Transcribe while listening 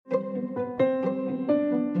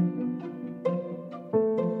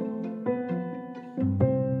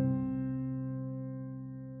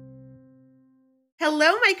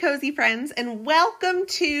Hello, my cozy friends, and welcome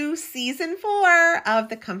to season 4 of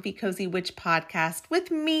the Comfy Cozy Witch podcast with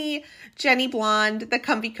me, Jenny Blonde, the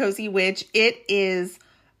Comfy Cozy Witch. It is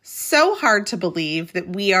so hard to believe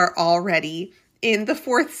that we are already in the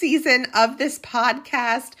 4th season of this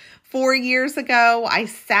podcast. 4 years ago, I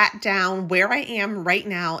sat down where I am right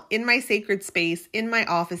now in my sacred space, in my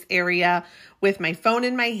office area, with my phone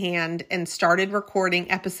in my hand and started recording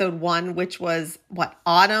episode 1, which was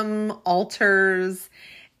Autumn Altars,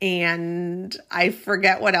 and I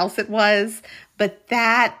forget what else it was, but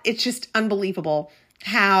it's just unbelievable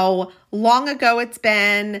how long ago it's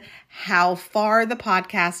been, how far the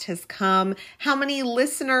podcast has come, how many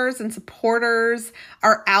listeners and supporters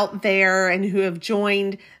are out there and who have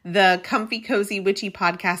joined the Comfy Cozy Witchy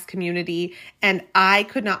podcast community. And I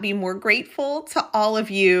could not be more grateful to all of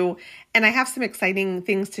you. And I have some exciting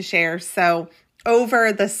things to share. So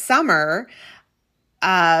over the summer,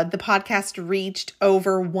 the podcast reached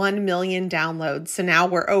over 1 million downloads. So now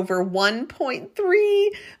we're over 1.3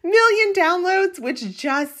 million downloads, which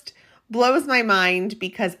just blows my mind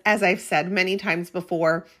because, as I've said many times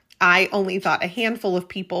before, I only thought a handful of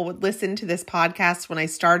people would listen to this podcast when I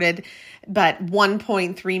started, but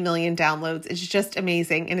 1.3 million downloads is just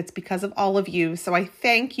amazing. And it's because of all of you. So I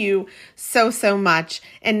thank you so, so much.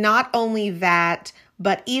 And not only that,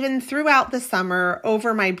 but even throughout the summer,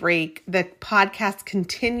 over my break, the podcast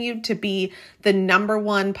continued to be the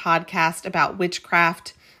 #1 podcast about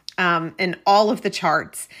witchcraft in all of the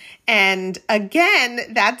charts. And again,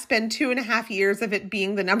 that's been 2.5 years of it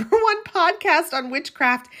being the #1 podcast on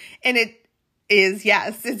witchcraft. And it is,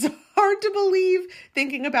 yes, it's hard to believe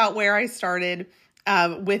thinking about where I started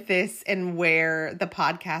with this and where the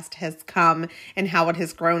podcast has come and how it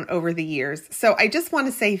has grown over the years. So I just want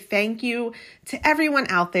to say thank you to everyone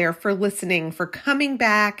out there for listening, for coming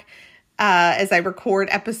back as I record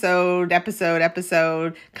episode,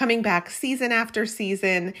 coming back season after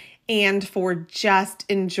season, and for just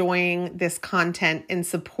enjoying this content and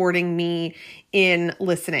supporting me in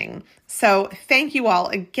listening. So thank you all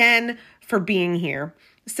again for being here.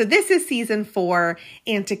 So this is season 4,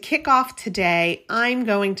 and to kick off today, I'm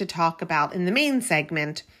going to talk about, in the main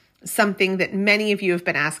segment, something that many of you have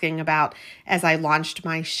been asking about as I launched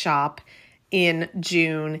my shop in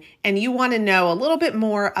June, and you want to know a little bit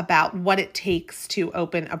more about what it takes to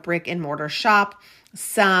open a brick and mortar shop,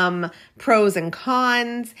 some pros and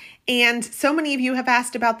cons, and so many of you have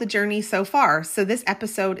asked about the journey so far. So this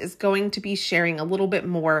episode is going to be sharing a little bit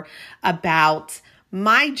more about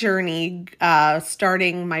my journey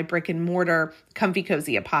starting my brick and mortar Comfy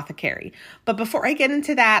Cozy Apothecary. But before I get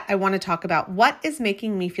into that, I want to talk about what is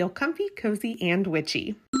making me feel comfy, cozy, and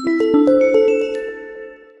witchy.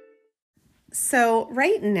 So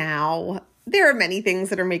right now, there are many things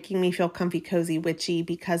that are making me feel comfy, cozy, witchy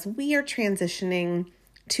because we are transitioning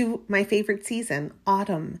to my favorite season,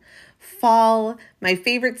 autumn. Fall, my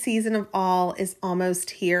favorite season of all, is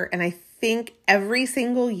almost here. And I think every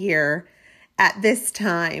single year at this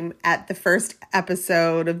time, at the first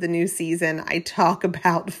episode of the new season, I talk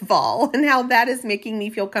about fall and how that is making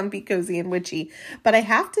me feel comfy, cozy, and witchy. But I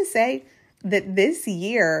have to say that this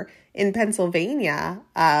year in Pennsylvania,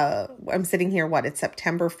 I'm sitting here, it's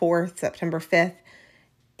September 4th, September 5th.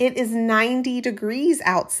 It is 90 degrees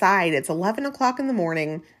outside. It's 11 o'clock in the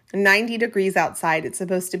morning, 90 degrees outside. It's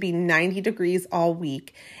supposed to be 90 degrees all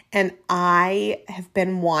week. And I have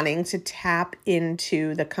been wanting to tap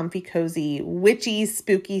into the comfy, cozy, witchy,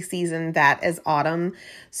 spooky season that is autumn.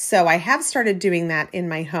 So I have started doing that in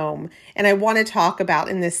my home. And I want to talk about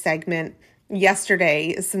in this segment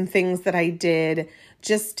yesterday some things that I did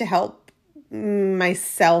just to help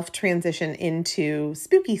myself transition into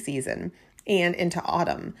spooky season and into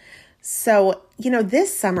autumn. So,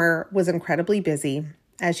 this summer was incredibly busy.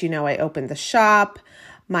 As you know, I opened the shop.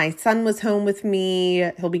 My son was home with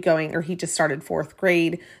me. He just started 4th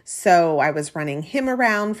grade. So I was running him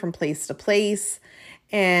around from place to place.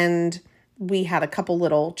 And we had a couple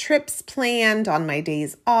little trips planned on my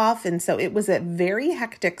days off. And so it was a very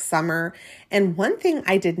hectic summer. And one thing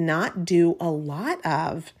I did not do a lot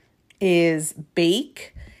of is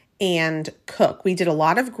bake and cook. We did a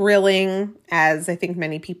lot of grilling, as I think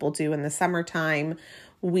many people do in the summertime.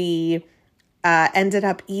 We ended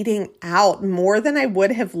up eating out more than I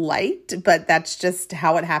would have liked, but that's just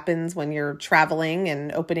how it happens when you're traveling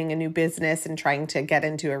and opening a new business and trying to get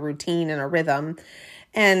into a routine and a rhythm.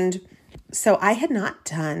 And so I had not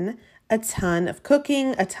done a ton of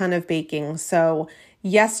cooking, a ton of baking. So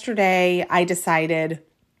yesterday I decided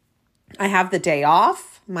I have the day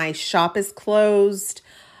off. My shop is closed.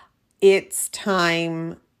 It's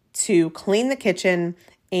time to clean the kitchen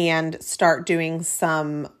and start doing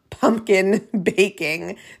some pumpkin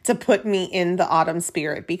baking to put me in the autumn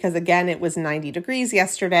spirit because, again, it was 90 degrees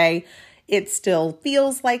yesterday. It still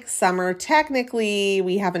feels like summer. Technically,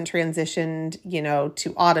 we haven't transitioned,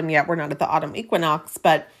 to autumn yet. We're not at the autumn equinox,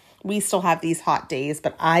 but we still have these hot days.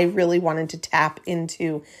 But I really wanted to tap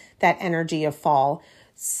into that energy of fall.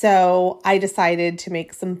 So I decided to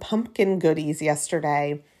make some pumpkin goodies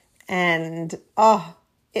yesterday. And,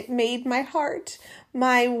 it made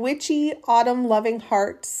my witchy autumn loving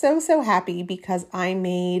heart so happy because I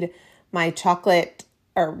made my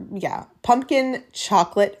pumpkin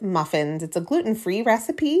chocolate muffins. It's a gluten-free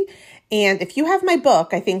recipe. And if you have my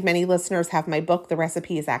book, I think many listeners have my book. The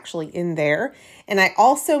recipe is actually in there. And I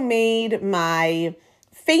also made my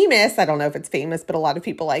famous, I don't know if it's famous, but a lot of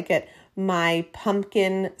people like it, my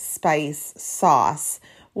pumpkin spice sauce,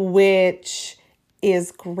 which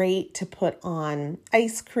is great to put on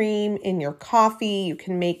ice cream in your coffee. You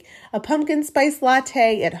can make a pumpkin spice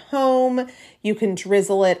latte at home. You can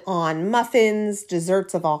drizzle it on muffins,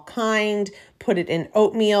 desserts of all kind, put it in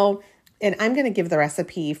oatmeal. And I'm going to give the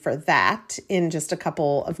recipe for that in just a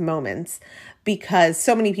couple of moments because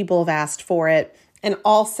so many people have asked for it. And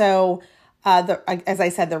also, as I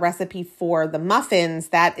said, the recipe for the muffins,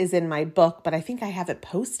 that is in my book, but I think I have it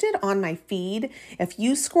posted on my feed. If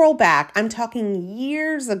you scroll back, I'm talking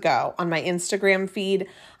years ago on my Instagram feed,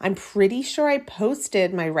 I'm pretty sure I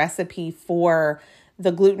posted my recipe for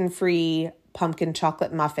the gluten-free pumpkin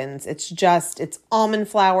chocolate muffins. It's almond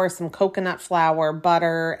flour, some coconut flour,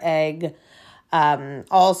 butter, egg,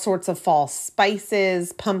 all sorts of fall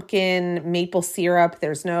spices, pumpkin, maple syrup.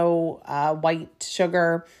 There's no white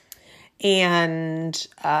sugar, and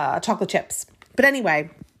chocolate chips. But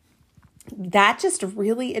anyway, that just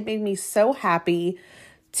really, it made me so happy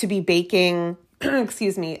to be baking,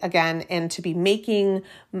 again, and to be making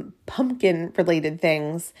pumpkin related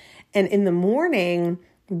things. And in the morning,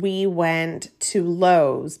 we went to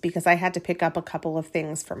Lowe's because I had to pick up a couple of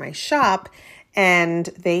things for my shop, and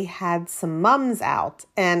they had some mums out.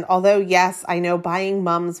 And although, yes, I know buying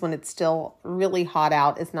mums when it's still really hot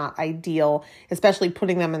out is not ideal, especially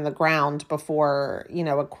putting them in the ground before,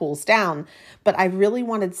 it cools down. But I really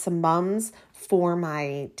wanted some mums for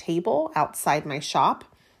my table outside my shop.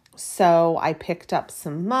 So I picked up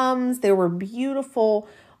some mums. They were beautiful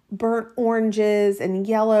burnt oranges and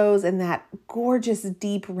yellows and that gorgeous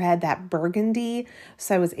deep red, that burgundy.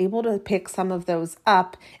 So I was able to pick some of those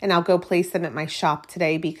up, and I'll go place them at my shop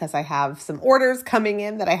today because I have some orders coming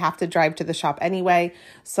in that I have to drive to the shop anyway.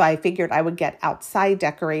 So I figured I would get outside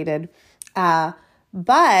decorated. But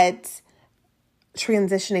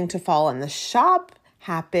transitioning to fall in the shop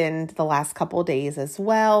happened the last couple of days as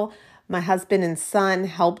well. My husband and son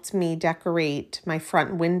helped me decorate my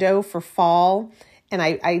front window for fall. And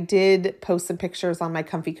I did post some pictures on my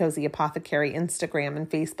Comfy Cozy Apothecary Instagram and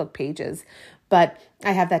Facebook pages. But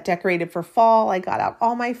I have that decorated for fall. I got out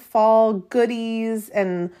all my fall goodies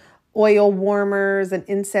and oil warmers and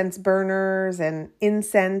incense burners and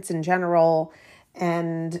incense in general.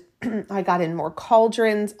 And I got in more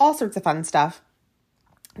cauldrons, all sorts of fun stuff.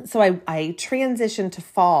 So I transitioned to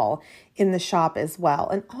fall in the shop as well.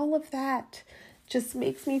 And all of that just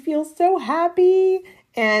makes me feel so happy.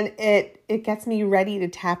 And it gets me ready to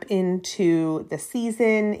tap into the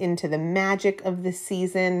season, into the magic of the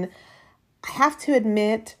season. I have to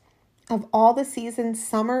admit, of all the seasons,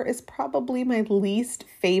 summer is probably my least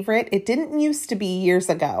favorite. It didn't used to be years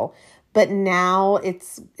ago, but now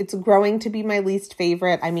it's growing to be my least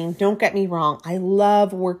favorite. I mean, don't get me wrong. I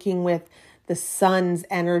love working with the sun's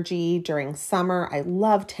energy during summer. I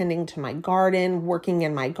love tending to my garden, working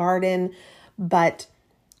in my garden, but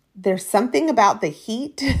there's something about the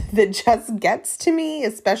heat that just gets to me,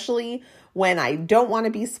 especially when I don't want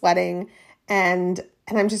to be sweating, and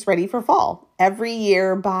I'm just ready for fall. Every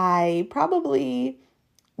year by probably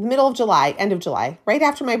the middle of July, end of July, right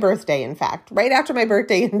after my birthday, in fact, right after my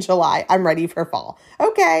birthday in July, I'm ready for fall.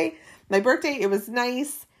 Okay, my birthday, it was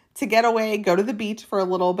nice to get away, go to the beach for a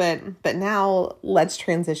little bit, but now let's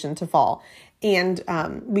transition to fall. And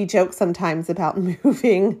we joke sometimes about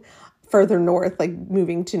moving further north, like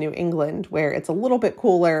moving to New England, where it's a little bit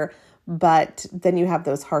cooler, but then you have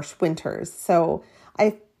those harsh winters. So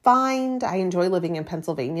I find I enjoy living in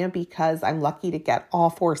Pennsylvania because I'm lucky to get all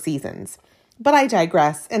 4 seasons. But I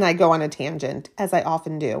digress and I go on a tangent, as I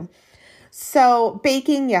often do. So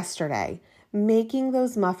baking yesterday, making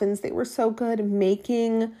those muffins, they were so good.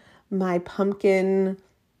 Making my pumpkin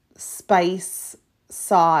spice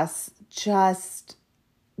sauce just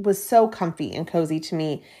was so comfy and cozy to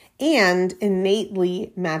me, and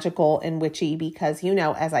innately magical and witchy because,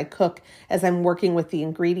 as I cook, as I'm working with the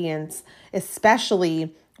ingredients,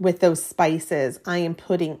 especially with those spices, I am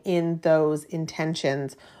putting in those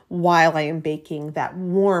intentions while I am baking, that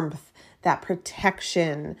warmth, that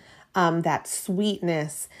protection, that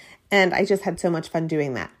sweetness. And I just had so much fun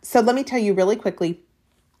doing that. So let me tell you really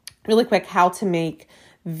quick how to make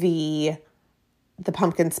the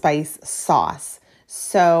pumpkin spice sauce.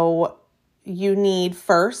 So you need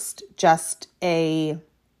first just a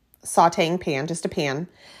sauteing pan, just a pan.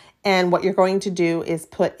 And what you're going to do is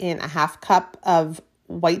put in a half cup of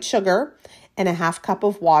white sugar and a half cup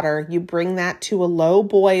of water. You bring that to a low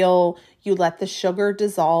boil. You let the sugar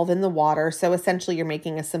dissolve in the water. So essentially you're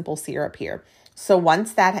making a simple syrup here. So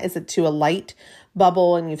once that is to a light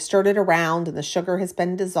bubble and you've stirred it around and the sugar has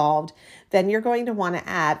been dissolved, then you're going to want to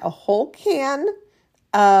add a whole can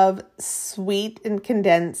of sweet and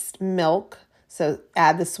condensed milk. So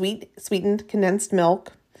add the sweetened condensed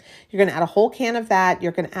milk. You're going to add a whole can of that.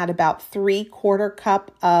 You're going to add about 3/4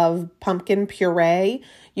 cup of pumpkin puree.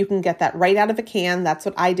 You can get that right out of a can. That's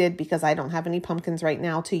what I did because I don't have any pumpkins right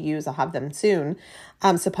now to use. I'll have them soon.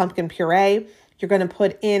 So pumpkin puree. You're going to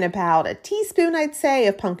put in about a teaspoon, I'd say,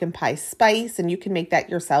 of pumpkin pie spice, and you can make that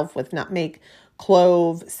yourself with nutmeg,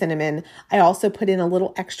 clove, cinnamon. I also put in a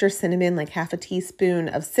little extra cinnamon, like half a teaspoon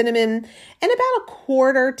of cinnamon and about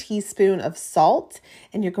 1/4 teaspoon of salt.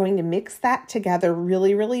 And you're going to mix that together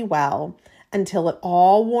really, really well until it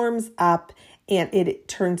all warms up and it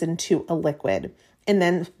turns into a liquid. And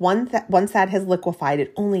then once that has liquefied,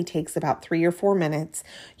 it only takes about 3 or 4 minutes.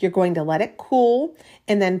 You're going to let it cool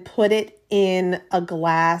and then put it in a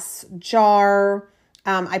glass jar.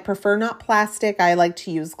 I prefer not plastic. I like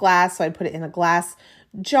to use glass, so I put it in a glass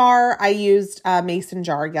jar. I used a mason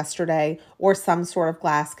jar yesterday or some sort of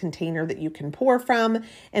glass container that you can pour from.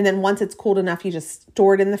 And then once it's cooled enough, you just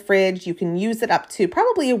store it in the fridge. You can use it up to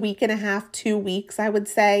probably a week and a half, 2 weeks, I would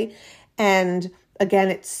say. And again,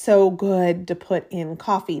 it's so good to put in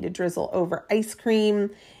coffee, to drizzle over ice cream.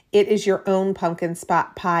 It is your own pumpkin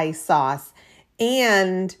spot pie sauce.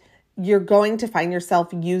 And you're going to find yourself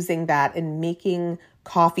using that and making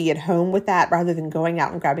coffee at home with that rather than going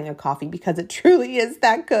out and grabbing a coffee because it truly is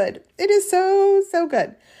that good. It is so, so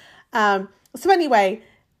good. So anyway,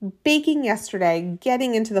 baking yesterday,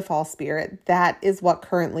 getting into the fall spirit, that is what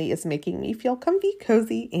currently is making me feel comfy,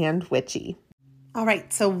 cozy, and witchy. All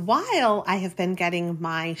right, so while I have been getting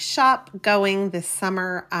my shop going this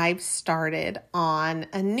summer, I've started on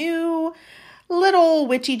a new little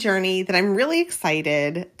witchy journey that I'm really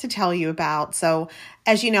excited to tell you about. So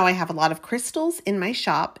as you know, I have a lot of crystals in my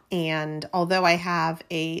shop, and although I have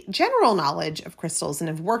a general knowledge of crystals and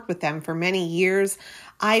have worked with them for many years,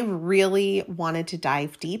 I really wanted to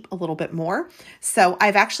dive deep a little bit more. So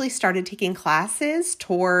I've actually started taking classes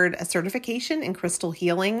toward a certification in crystal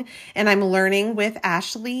healing, and I'm learning with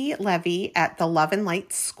Ashley Levy at the Love and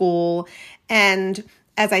Light School. And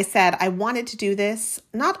as I said, I wanted to do this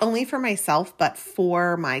not only for myself, but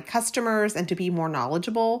for my customers and to be more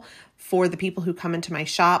knowledgeable for the people who come into my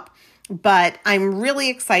shop. But I'm really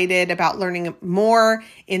excited about learning more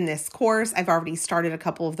in this course. I've already started a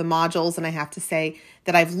couple of the modules, and I have to say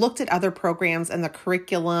that I've looked at other programs, and the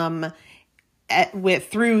curriculum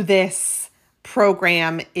through this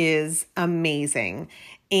program is amazing.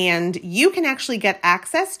 And you can actually get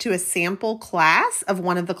access to a sample class of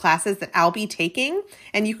one of the classes that I'll be taking,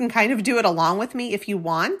 and you can kind of do it along with me if you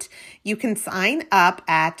want. You can sign up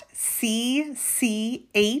at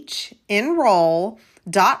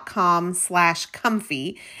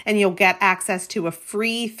cchenroll.com/comfy, and you'll get access to a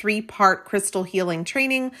free 3-part crystal healing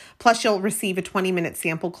training. Plus you'll receive a 20-minute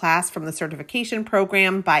sample class from the certification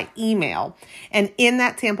program by email. And in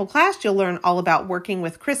that sample class, you'll learn all about working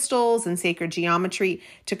with crystals and sacred geometry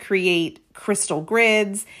to create crystal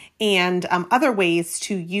grids and other ways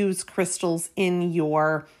to use crystals in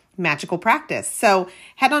your magical practice. So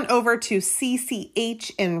head on over to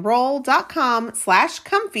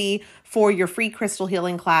cchenroll.com/comfy for your free crystal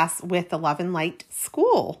healing class with the Love and Light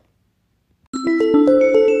School.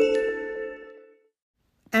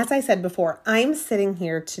 As I said before, I'm sitting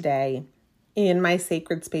here today in my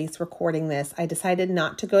sacred space recording this. I decided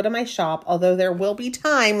not to go to my shop, although there will be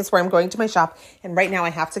times where I'm going to my shop. And right now I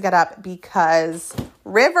have to get up because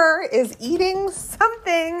River is eating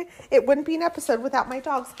something. It wouldn't be an episode without my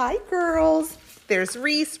dogs. Hi, girls. There's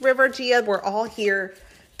Reese, River, Gia. We're all here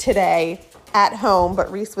today at home,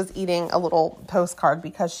 but Reese was eating a little postcard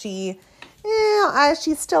because she's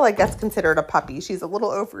still, I guess, considered a puppy. She's a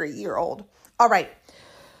little over a year old. All right.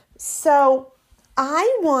 So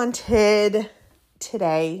I wanted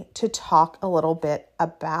today to talk a little bit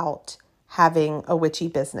about having a witchy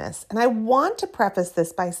business. And I want to preface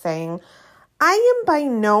this by saying I am by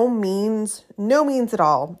no means at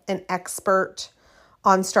all an expert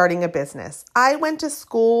on starting a business. I went to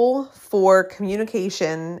school for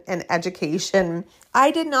communication and education.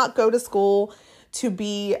 I did not go to school to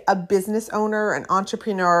be a business owner, an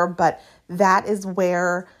entrepreneur, but that is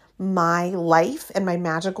where my life and my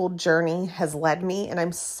magical journey has led me. And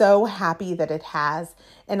I'm so happy that it has.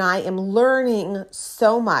 And I am learning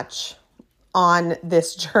so much on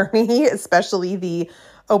this journey, especially the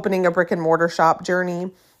opening a brick and mortar shop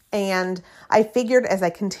journey. And I figured as I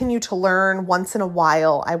continue to learn, once in a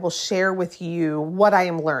while, I will share with you what I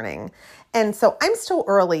am learning. And so it's still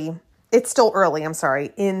early,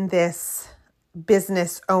 in this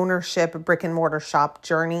business ownership, brick and mortar shop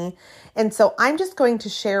journey. And so I'm just going to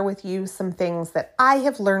share with you some things that I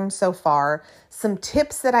have learned so far, some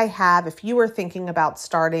tips that I have if you are thinking about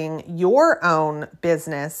starting your own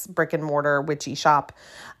business, brick and mortar witchy shop.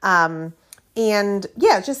 And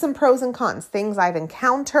yeah, just some pros and cons, things I've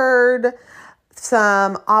encountered,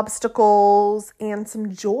 some obstacles, and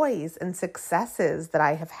some joys and successes that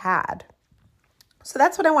I have had. So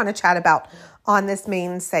that's what I want to chat about on this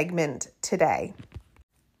main segment today.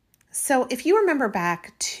 So if you remember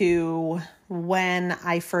back to when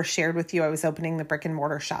I first shared with you I was opening the brick and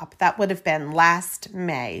mortar shop, that would have been last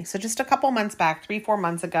May. So just a couple months back, 3-4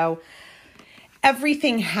 months ago,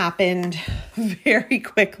 everything happened very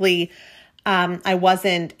quickly. I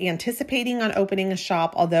wasn't anticipating on opening a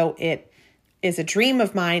shop, although it is a dream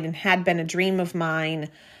of mine and had been a dream of mine.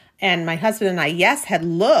 And my husband and I, yes, had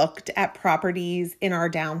looked at properties in our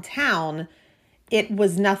downtown. It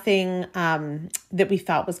was nothing that we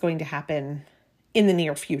thought was going to happen in the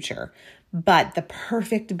near future. But the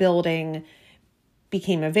perfect building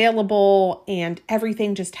became available and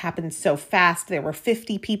everything just happened so fast. There were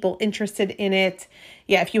 50 people interested in it.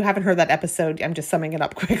 Yeah, if you haven't heard that episode, I'm just summing it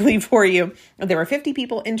up quickly for you. There were 50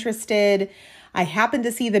 people interested. I happened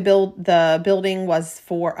to see the building was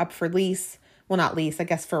up for lease. Well, not lease, I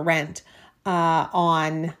guess for rent,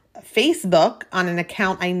 on Facebook on an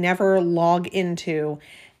account I never log into.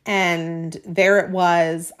 And there it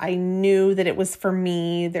was. I knew that it was for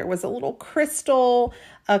me. There was a little crystal,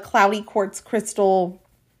 a cloudy quartz crystal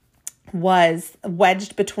was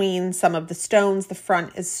wedged between some of the stones. The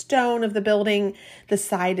front is stone of the building. The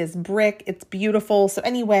side is brick. It's beautiful. So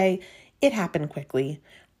anyway, it happened quickly.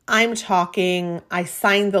 I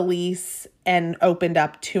signed the lease and opened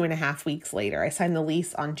up 2.5 weeks later. I signed the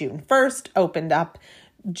lease on June 1st, opened up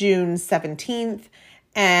June 17th,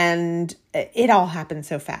 and it all happened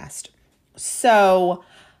so fast. So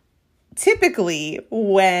typically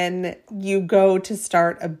when you go to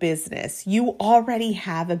start a business, you already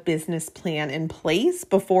have a business plan in place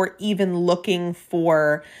before even looking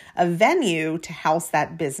for a venue to house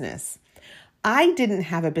that business. I didn't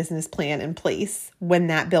have a business plan in place when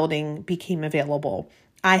that building became available.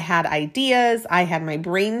 I had ideas. I had my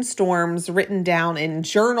brainstorms written down in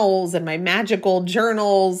journals and my magical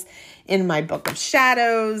journals in my book of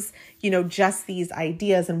shadows, just these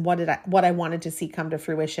ideas and what I wanted to see come to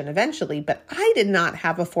fruition eventually. But I did not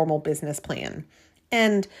have a formal business plan.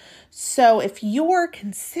 And so if you're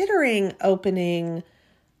considering opening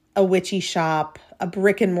a witchy shop, a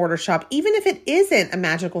brick and mortar shop, even if it isn't a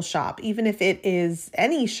magical shop, even if it is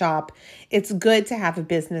any shop, it's good to have a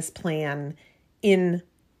business plan in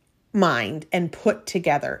mind and put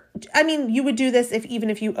together. I mean, you would do this even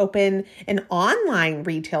if you open an online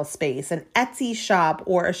retail space, an Etsy shop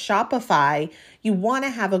or a Shopify, you want to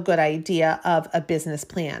have a good idea of a business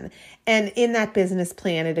plan. And in that business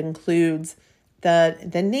plan, it includes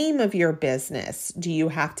the name of your business. Do you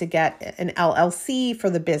have to get an LLC for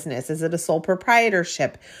the business? Is it a sole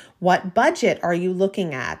proprietorship? What budget are you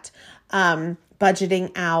looking at?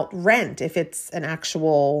 Budgeting out rent if it's an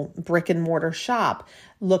actual brick and mortar shop.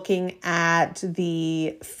 Looking at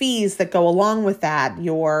the fees that go along with that,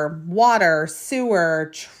 your water, sewer,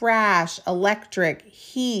 trash, electric,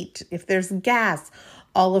 heat, if there's gas,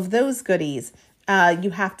 all of those goodies. You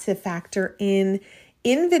have to factor in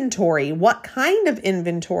inventory. What kind of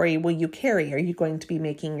inventory will you carry? Are you going to be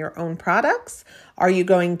making your own products? Are you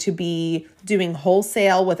going to be doing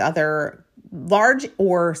wholesale with other large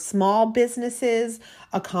or small businesses?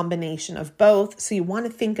 A combination of both. So you want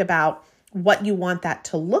to think about what you want that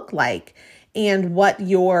to look like and what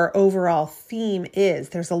your overall theme is.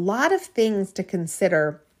 There's a lot of things to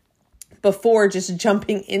consider before just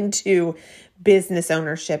jumping into business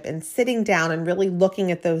ownership and sitting down and really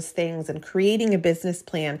looking at those things and creating a business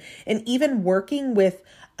plan and even working with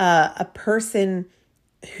a person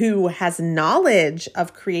who has knowledge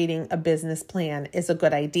of creating a business plan is a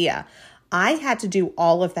good idea. I had to do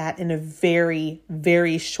all of that in a very,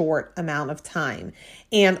 very short amount of time.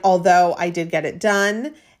 And although I did get it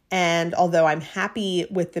done And although I'm happy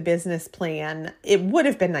with the business plan, it would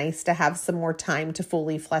have been nice to have some more time to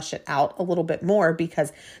fully flesh it out a little bit more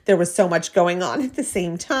because there was so much going on at the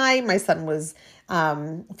same time. My son was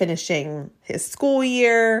finishing his school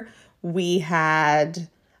year.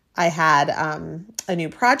 I had a new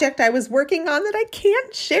project I was working on that I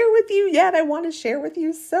can't share with you yet. I want to share with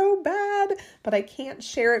you so bad, but I can't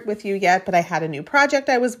share it with you yet. But I had a new project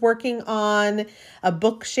I was working on, a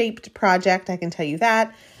book-shaped project, I can tell you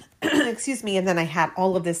that. Excuse me. And then I had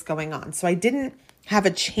all of this going on. So I didn't have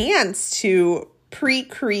a chance to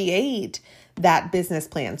pre-create that business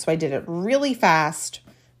plan. So I did it really fast.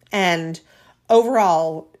 And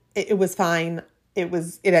overall, it was fine.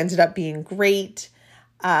 It ended up being great.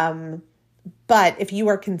 But if you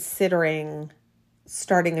are considering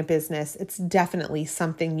starting a business, it's definitely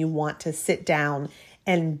something you want to sit down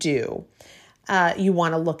and do. You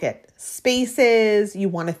want to look at spaces. You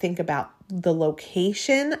want to think about the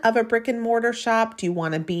location of a brick and mortar shop. Do you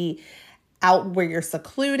want to be out where you're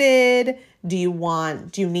secluded? Do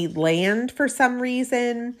you need land for some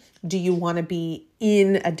reason? Do you want to be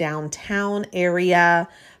in a downtown area?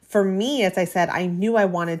 For me, as I said, I knew I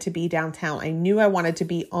wanted to be downtown. I knew I wanted to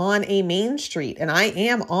be on a main street, and I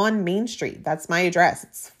am on Main Street. That's my address.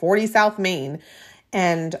 It's 40 South Main,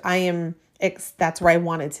 and that's where I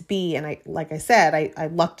wanted to be. And like I said, I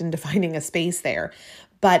lucked into finding a space there.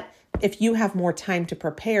 But if you have more time to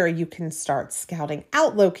prepare, you can start scouting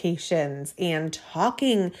out locations and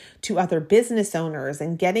talking to other business owners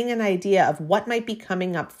and getting an idea of what might be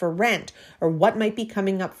coming up for rent or what might be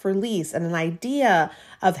coming up for lease, and an idea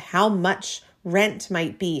of how much rent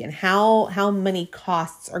might be and how many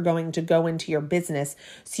costs are going to go into your business,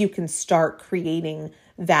 so you can start creating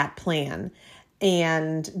that plan.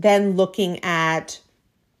 And then looking at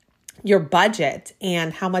your budget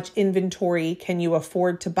and how much inventory can you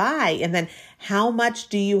afford to buy? And then how much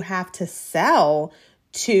do you have to sell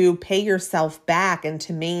to pay yourself back and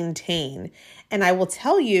to maintain? And I will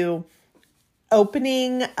tell you,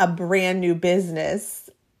 opening a brand new business,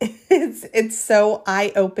 it's so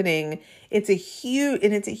eye-opening. It's a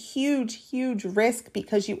huge risk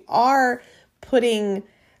because you are putting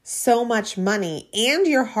so much money and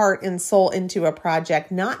your heart and soul into a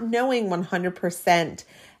project, not knowing 100%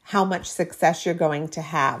 how much success you're going to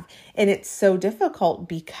have. And it's so difficult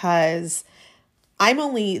because I'm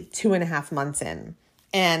only 2.5 months in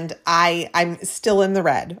and I'm still in the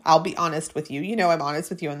red. I'll be honest with you. You know, I'm honest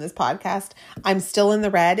with you on this podcast. I'm still in the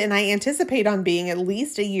red, and I anticipate on being at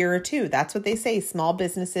least a year or two. That's what they say. Small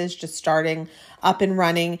businesses just starting up and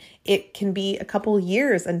running, it can be a couple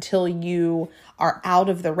years until you are out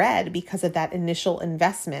of the red because of that initial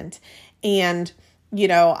investment. And you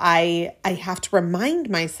know, I have to remind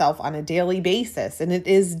myself on a daily basis, and it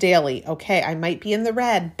is daily. Okay, I might be in the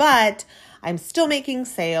red, but I'm still making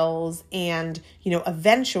sales, and, you know,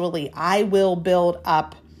 eventually I will build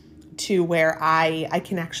up to where I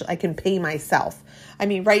can pay myself. I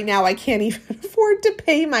mean, right now I can't even afford to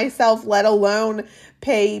pay myself, let alone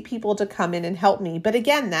pay people to come in and help me. But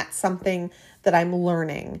again, that's something that I'm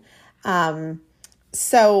learning.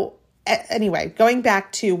 Anyway, going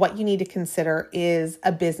back to what you need to consider is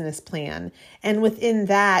a business plan. And within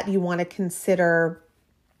that, you want to consider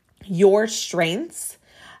your strengths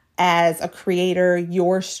as a creator,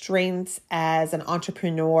 your strengths as an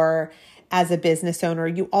entrepreneur, as a business owner.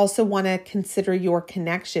 You also want to consider your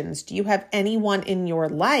connections. Do you have anyone in your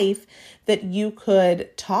life that you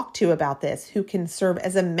could talk to about this, who can serve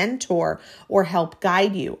as a mentor or help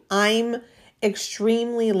guide you? I'm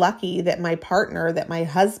extremely lucky that my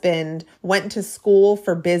husband went to school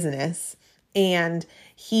for business, and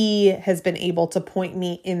he has been able to point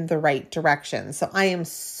me in the right direction. So I am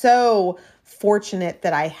so fortunate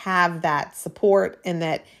that I have that support and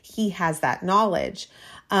that he has that knowledge.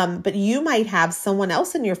 But you might have someone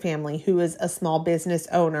else in your family who is a small business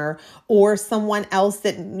owner, or someone else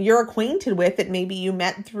that you're acquainted with that maybe you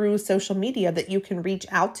met through social media that you can reach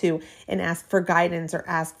out to and ask for guidance or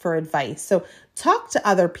ask for advice. So talk to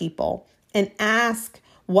other people and ask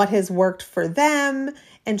what has worked for them,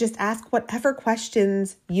 and just ask whatever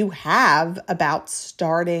questions you have about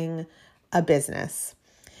starting a business.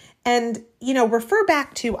 And, you know, refer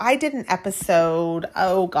back to, I did an episode,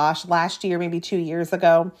 last year, maybe 2 years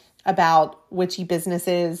ago, about witchy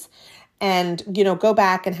businesses. And, you know, go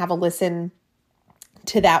back and have a listen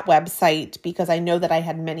to that website, because I know that I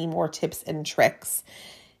had many more tips and tricks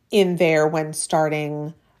in there when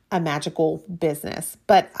starting a magical business.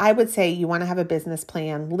 But I would say you want to have a business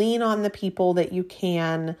plan. Lean on the people that you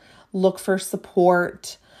can. Look for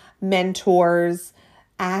support, mentors.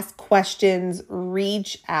 ask questions,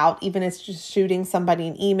 reach out, even if it's just shooting somebody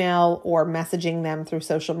an email or messaging them through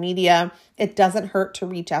social media. It doesn't hurt to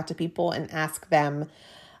reach out to people and ask them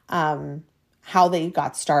how they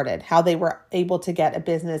got started, how they were able to get a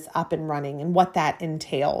business up and running, and what that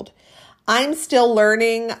entailed. I'm still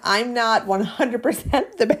learning. I'm not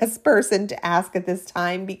 100% the best person to ask at this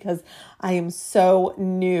time because I am so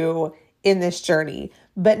new in this journey.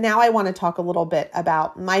 But now I want to talk a little bit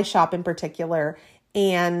about my shop in particular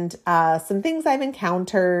and some things I've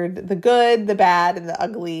encountered, the good, the bad, and the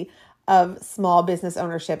ugly of small business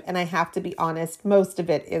ownership. And I have to be honest, most of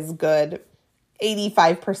it is good.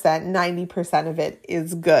 85%, 90% of it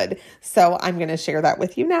is good. So I'm going to share that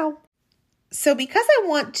with you now. So because I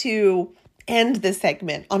want to end this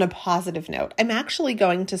segment on a positive note, I'm actually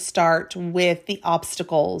going to start with the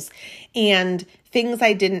obstacles and things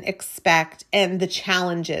I didn't expect and the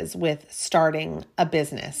challenges with starting a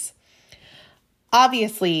business.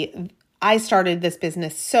 Obviously, I started this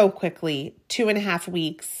business so quickly, 2.5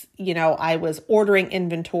 weeks. I was ordering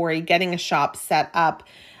inventory, getting a shop set up.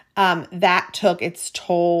 That took its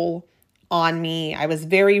toll on me. I was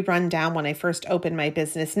very run down when I first opened my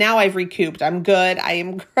business. Now I've recouped. I'm good.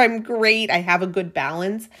 I'm great. I have a good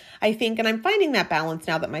balance, I think. And I'm finding that balance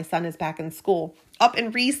now that my son is back in school.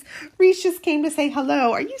 And Reese just came to say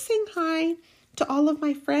hello. Are you saying hi to all of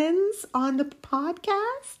my friends on the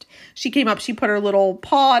podcast? She came up, she put her little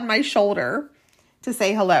paw on my shoulder to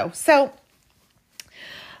say hello. So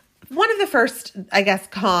one of the first, I guess,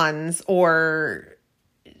 cons or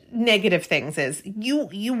negative things is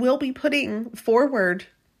you will be putting forward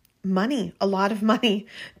money, a lot of money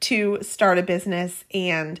to start a business.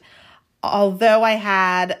 And although I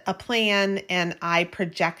had a plan and I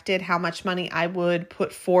projected how much money I would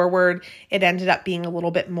put forward, it ended up being a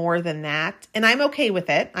little bit more than that. And I'm okay with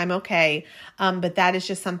it. I'm okay. But that is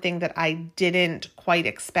just something that I didn't quite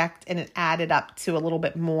expect. And it added up to a little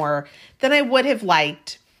bit more than I would have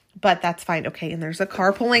liked. But that's fine. Okay. And there's a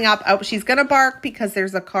car pulling up. Oh, she's going to bark because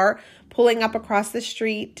there's a car pulling up across the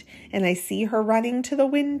street. And I see her running to the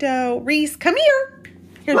window. Reese, come here.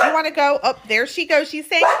 Here, do you want to go? Oh, there she goes. She's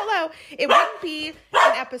saying hello. It wouldn't be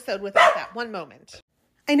an episode without that. One moment.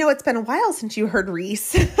 I know it's been a while since you heard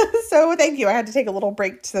Reese. So thank you. I had to take a little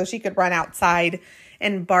break so she could run outside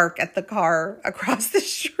and bark at the car across the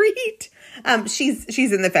street.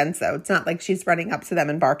 She's in the fence though. It's not like she's running up to them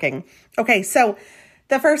and barking. Okay. So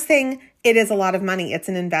the first thing, it is a lot of money. It's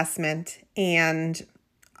an investment. And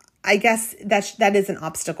I guess that is an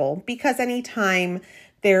obstacle because anytime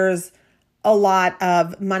there's a lot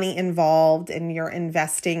of money involved and you're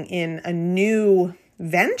investing in a new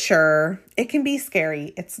venture, it can be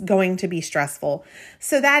scary. It's going to be stressful.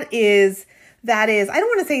 So that is, I don't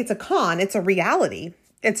want to say it's a con, it's a reality.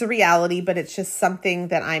 It's a reality, but it's just something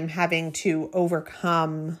that I'm having to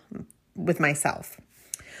overcome with myself.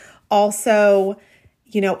 Also,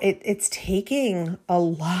 it's taking a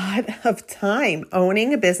lot of time.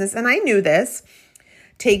 Owning a business, and I knew this,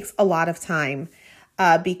 takes a lot of time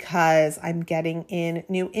because I'm getting in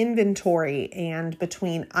new inventory, and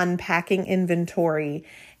between unpacking inventory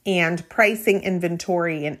and pricing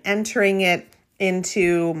inventory and entering it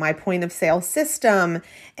into my point of sale system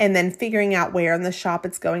and then figuring out where in the shop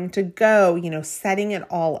it's going to go, setting it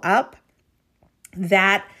all up,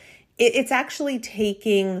 that it's actually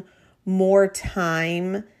taking more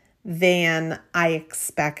time than I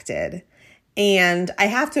expected. And I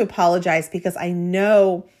have to apologize because I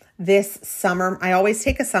know this summer, I always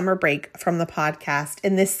take a summer break from the podcast.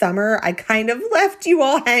 And this summer, I kind of left you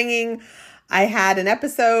all hanging. I had an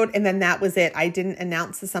episode and then that was it. I didn't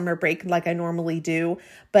announce the summer break like I normally do,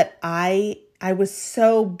 but I was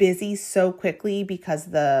so busy so quickly because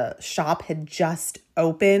the shop had just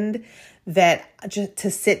opened that just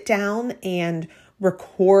to sit down and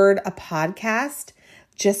record a podcast,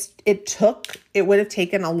 it would have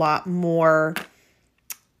taken a lot more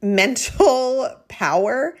mental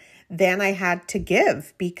power than I had to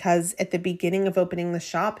give because at the beginning of opening the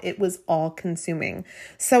shop, it was all consuming.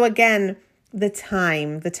 So again, the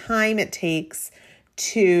time it takes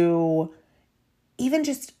to even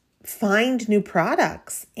just find new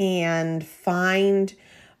products and find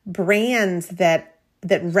brands that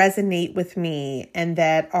resonate with me and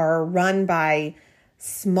that are run by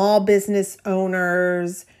small business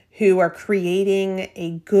owners who are creating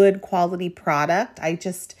a good quality product. I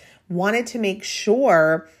just wanted to make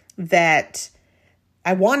sure that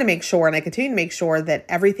and I continue to make sure that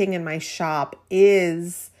everything in my shop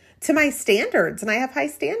is to my standards. And I have high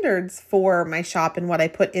standards for my shop and what I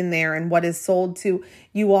put in there and what is sold to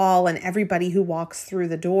you all and everybody who walks through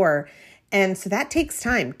the door. And so that takes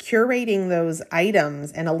time. Curating those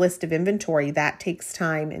items and a list of inventory, that takes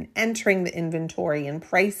time, and entering the inventory and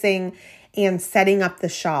pricing and setting up the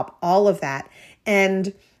shop, all of that.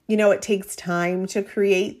 And, it takes time to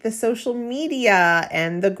create the social media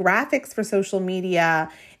and the graphics for social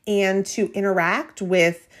media and to interact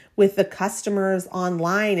with the customers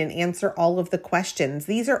online and answer all of the questions.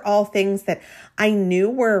 These are all things that I knew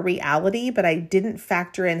were a reality, but I didn't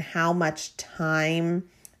factor in how much time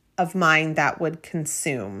of mine that would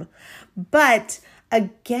consume. But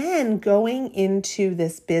again, going into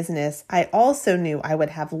this business, I also knew I would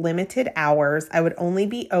have limited hours. I would only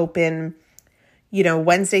be open,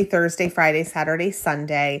 Wednesday, Thursday, Friday, Saturday,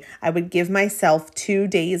 Sunday. I would give myself 2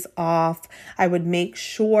 days off. I would make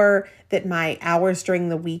sure that my hours during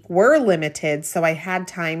the week were limited, so I had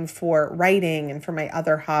time for writing and for my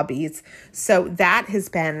other hobbies. So that has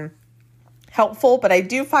been helpful, but I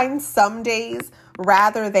do find some days,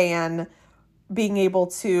 rather than being able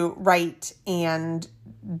to write and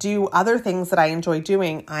do other things that I enjoy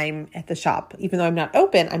doing, I'm at the shop. Even though I'm not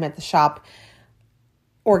open, I'm at the shop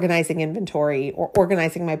organizing inventory or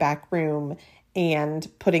organizing my back room and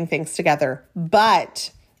putting things together.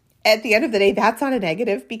 But at the end of the day, that's not a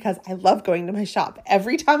negative, because I love going to my shop.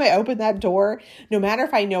 Every time I open that door, no matter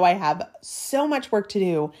if I know I have so much work to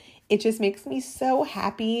do, it just makes me so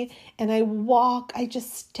happy. And I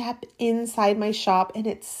just step inside my shop, and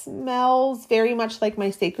it smells very much like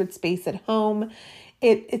my sacred space at home.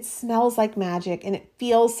 It smells like magic, and it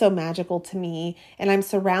feels so magical to me. And I'm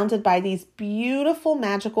surrounded by these beautiful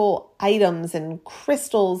magical items and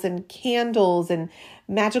crystals and candles and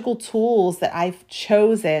magical tools that I've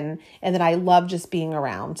chosen and that I love just being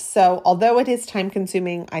around. So although it is time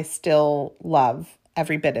consuming, I still love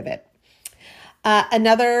every bit of it.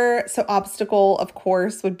 Another obstacle, of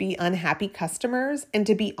course, would be unhappy customers. And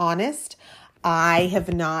to be honest, I've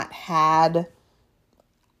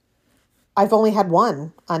only had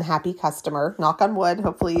one unhappy customer, knock on wood.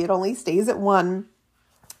 Hopefully it only stays at one.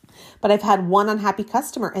 But I've had one unhappy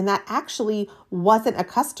customer, and that actually wasn't a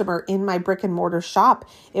customer in my brick and mortar shop.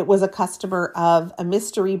 It was a customer of a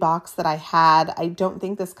mystery box that I had. I don't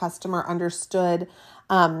think this customer understood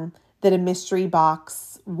that a mystery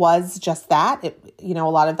box was just that. A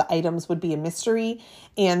lot of the items would be a mystery,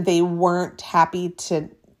 and they weren't happy to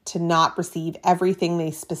not receive everything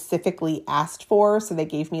they specifically asked for. So they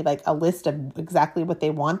gave me like a list of exactly what they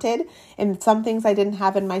wanted, and some things I didn't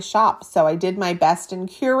have in my shop. So I did my best in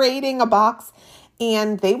curating a box,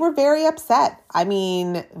 and they were very upset. I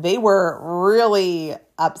mean, they were really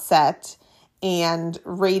upset and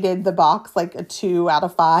rated the box like a 2 out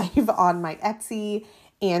of 5 on my Etsy,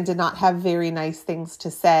 and did not have very nice things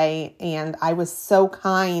to say. And I was so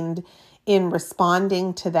kind in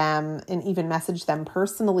responding to them, and even messaged them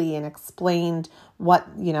personally and explained what,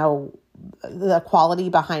 the quality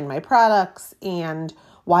behind my products and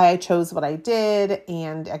why I chose what I did,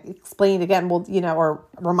 and explained again, or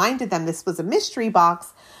reminded them this was a mystery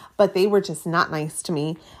box, but they were just not nice to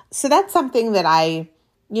me. So that's something that I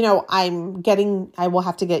will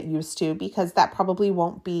have to get used to, because that probably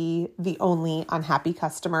won't be the only unhappy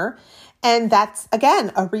customer. And that's,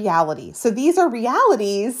 again, a reality. So these are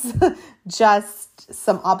realities, just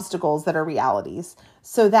some obstacles that are realities.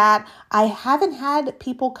 So that I haven't had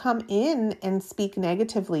people come in and speak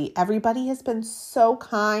negatively. Everybody has been so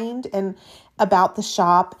kind and about the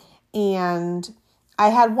shop. And I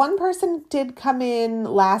had one person did come in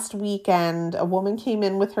last weekend. A woman came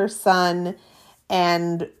in with her son,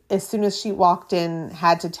 and as soon as she walked in,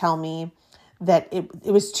 had to tell me that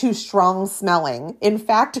it was too strong smelling. In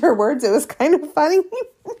fact, her words, it was kind of funny.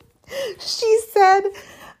 She said,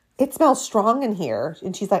 "It smells strong in here."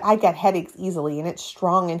 And she's like, "I get headaches easily, and it's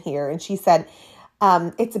strong in here." And she said,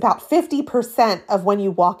 "It's about 50% of when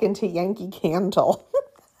you walk into Yankee Candle."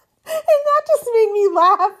 And that just made me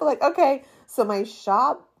laugh. Like, okay, so my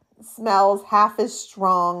shop smells half as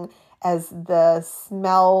strong as the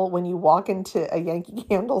smell when you walk into a Yankee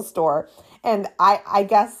Candle store. And I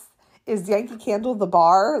guess, is Yankee Candle the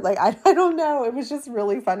bar? Like, I don't know. It was just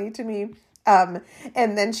really funny to me. And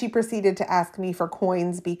then she proceeded to ask me for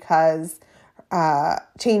coins, because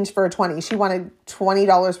change for a 20. She wanted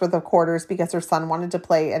 $20 worth of quarters because her son wanted to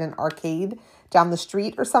play at an arcade down the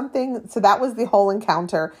street or something. So that was the whole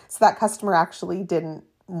encounter. So that customer actually didn't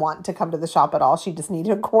want to come to the shop at all. She just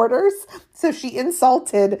needed quarters. So she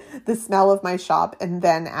insulted the smell of my shop and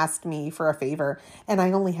then asked me for a favor. And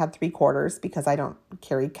I only had 3 quarters because I don't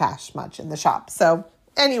carry cash much in the shop. So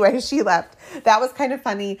anyway, she left. That was kind of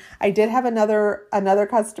funny. I did have another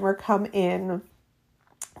customer come in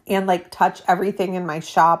and like touch everything in my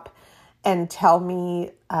shop and tell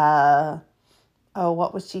me oh,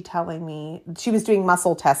 what was she telling me? She was doing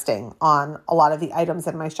muscle testing on a lot of the items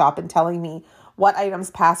in my shop and telling me what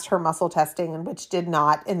items passed her muscle testing and which did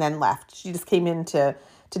not, and then left. She just came in to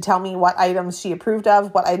tell me what items she approved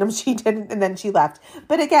of, what items she didn't, and then she left.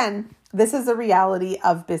 But again, this is a reality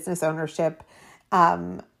of business ownership.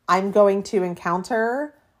 I'm going to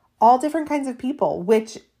encounter all different kinds of people,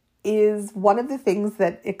 which is one of the things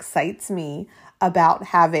that excites me about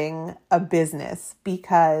having a business,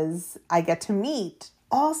 because I get to meet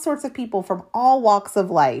all sorts of people from all walks of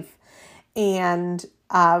life. And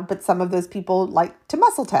but some of those people like to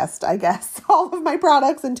muscle test, I guess, all of my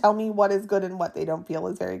products and tell me what is good and what they don't feel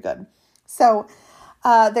is very good. So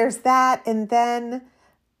there's that. And then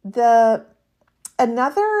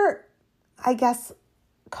another, I guess,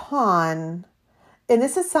 con, and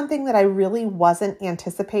this is something that I really wasn't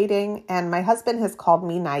anticipating. And my husband has called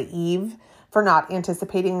me naive for not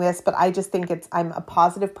anticipating this, but I just think I'm a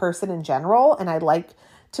positive person in general. And I like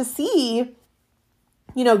to see,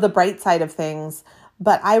 the bright side of things.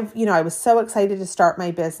 But I was so excited to start my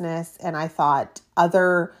business, and I thought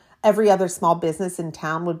every other small business in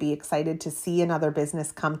town would be excited to see another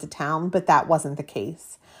business come to town, but that wasn't the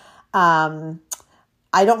case.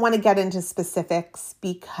 I don't want to get into specifics,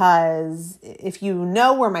 because if you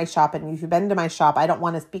know where my shop and if you've been to my shop, I don't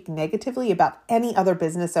want to speak negatively about any other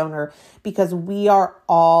business owner, because we are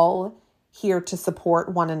all here to support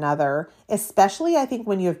one another. Especially, I think,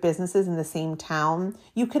 when you have businesses in the same town,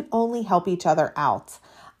 you can only help each other out.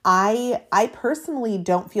 I personally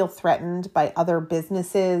don't feel threatened by other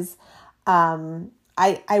businesses.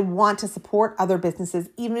 I want to support other businesses,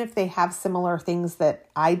 even if they have similar things that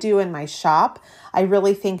I do in my shop. I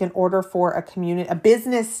really think in order for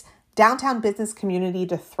downtown business community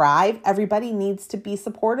to thrive, everybody needs to be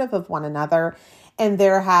supportive of one another. And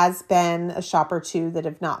there has been a shop or two that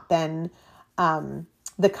have not been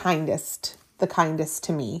the kindest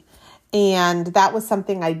to me. And that was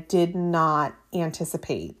something I did not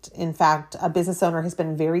anticipate. In fact, a business owner has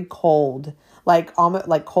been very cold, almost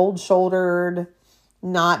like cold-shouldered,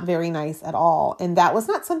 not very nice at all. And that was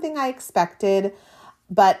not something I expected,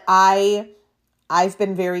 but I've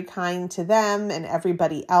been very kind to them and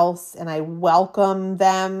everybody else, and I welcome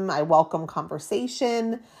them. I welcome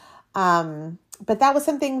conversation. But that was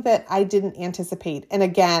something that I didn't anticipate. And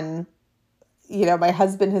again, my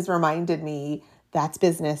husband has reminded me that's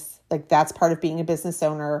business. That's part of being a business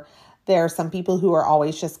owner. There are some people who are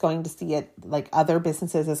always just going to see it like other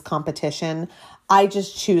businesses as competition. I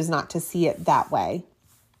just choose not to see it that way.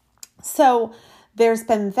 So there's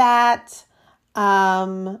been that.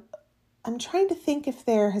 I'm trying to think if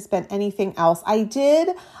there has been anything else. I did,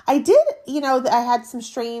 I had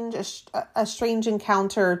a strange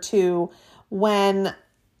encounter too when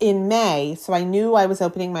in May. So I knew I was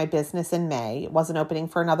opening my business in May. It wasn't opening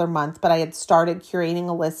for another month, but I had started curating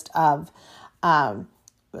a list of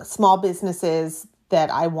small businesses that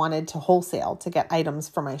I wanted to wholesale to get items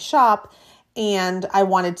for my shop. And I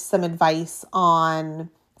wanted some advice on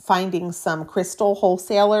finding some crystal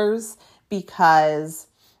wholesalers, because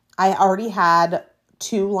I already had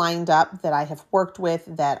 2 lined up that I have worked with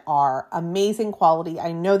that are amazing quality.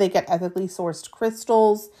 I know they get ethically sourced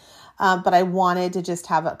crystals, but I wanted to just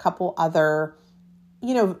have a couple other,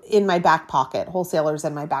 in my back pocket, wholesalers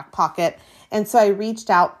in my back pocket. And so I reached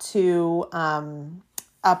out to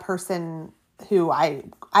a person who I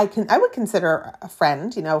would consider a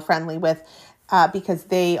friend, friendly with, because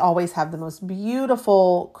they always have the most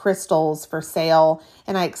beautiful crystals for sale.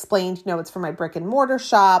 And I explained, it's for my brick and mortar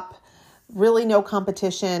shop, really no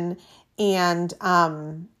competition. And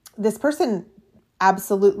this person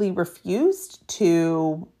absolutely refused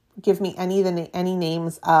to give me any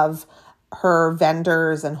names of her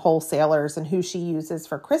vendors and wholesalers and who she uses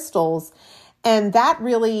for crystals. And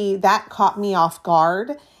that caught me off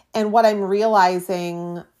guard. And what I'm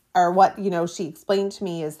realizing, or what, she explained to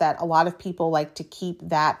me, is that a lot of people like to keep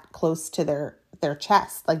that close to their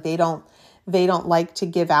chest. Like they don't like to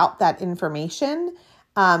give out that information.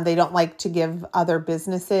 They don't like to give other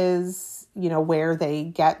businesses, where they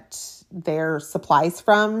get their supplies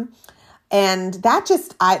from. And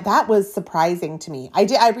that was surprising to me.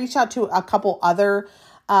 I reached out to a couple other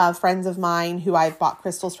friends of mine who I've bought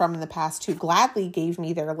crystals from in the past, who gladly gave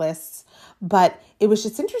me their lists. But it was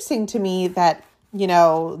just interesting to me that,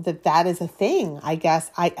 that is a thing. I guess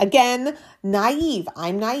I'm naive.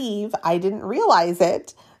 I didn't realize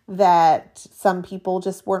it, that some people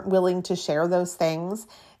just weren't willing to share those things.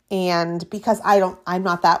 And because I'm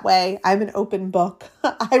not that way. I'm an open book.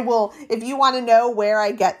 If you want to know where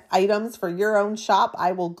I get items for your own shop,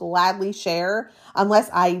 I will gladly share, unless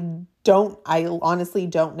I I honestly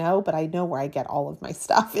don't know, but I know where I get all of my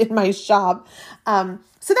stuff in my shop.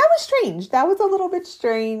 So that was strange. That was a little bit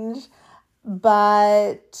strange.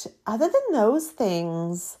 But other than those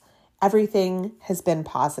things, everything has been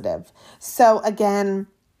positive. So again,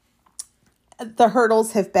 the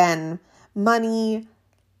hurdles have been money,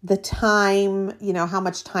 the time, how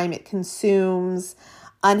much time it consumes,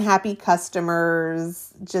 unhappy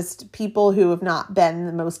customers, just people who have not been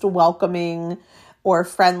the most welcoming or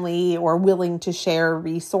friendly or willing to share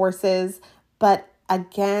resources. But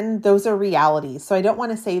again, those are realities. So I don't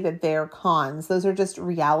want to say that they're cons. Those are just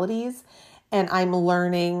realities. And I'm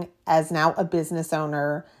learning as now a business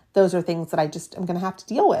owner, those are things that I'm going to have to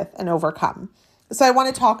deal with and overcome. So I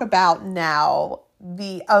want to talk about now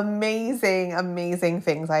the amazing, amazing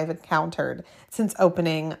things I've encountered since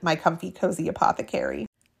opening my Comfy Cozy Apothecary.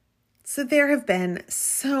 So there have been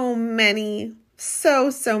so many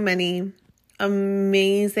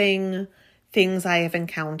amazing things I have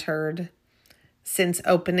encountered since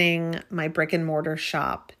opening my brick and mortar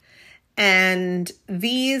shop. And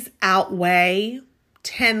these outweigh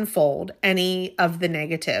tenfold any of the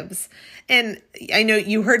negatives. And I know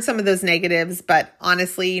you heard some of those negatives, but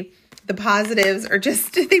honestly, the positives are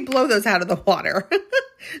just, they blow those out of the water,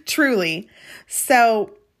 truly.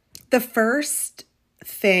 So the first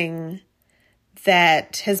thing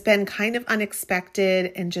that has been kind of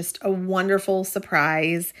unexpected and just a wonderful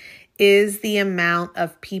surprise is the amount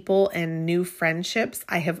of people and new friendships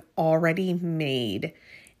I have already made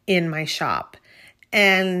in my shop.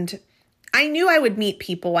 And I knew I would meet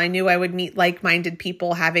people. I knew I would meet like-minded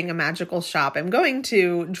people having a magical shop. I'm going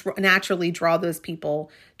to naturally draw those people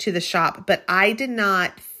to the shop, but I did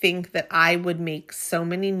not think that I would make so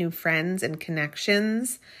many new friends and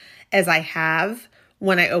connections as I have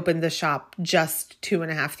when I opened the shop just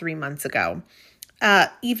 2.5, 3 months ago.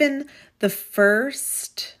 Even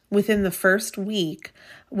within the first week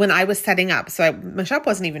when I was setting up, my shop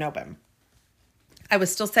wasn't even open. I was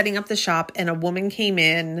still setting up the shop and a woman came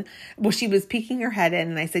in. Well, she was peeking her head in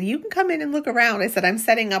and I said, "You can come in and look around." I said, "I'm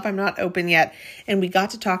setting up. I'm not open yet." And we got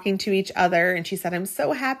to talking to each other and she said, "I'm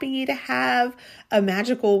so happy to have a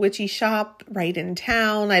magical witchy shop right in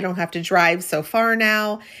town. I don't have to drive so far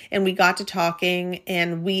now." And we got to talking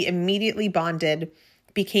and we immediately bonded,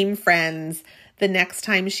 became friends. The next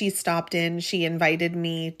time she stopped in, she invited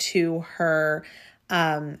me to her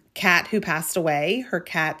cat who passed away, her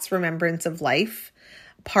cat's remembrance of life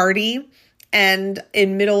party. And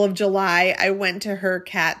in middle of July, I went to her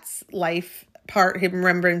cat's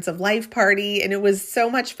remembrance of life party, and it was so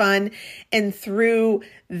much fun. And through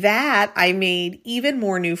that, I made even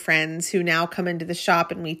more new friends who now come into the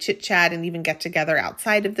shop and we chit chat and even get together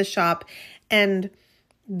outside of the shop. And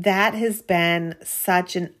that has been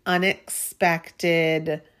such an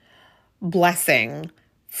unexpected blessing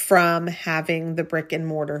from having the brick and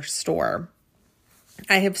mortar store.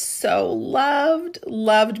 I have so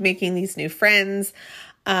loved making these new friends.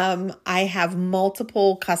 I have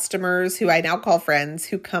multiple customers who I now call friends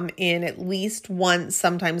who come in at least once,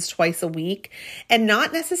 sometimes twice a week, and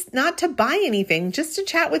not to buy anything, just to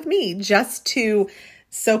chat with me, just to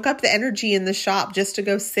soak up the energy in the shop, just to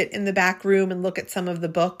go sit in the back room and look at some of the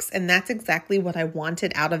books. And that's exactly what I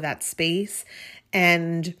wanted out of that space.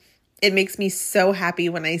 And it makes me so happy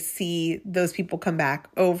when I see those people come back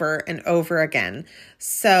over and over again.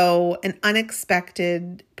 So an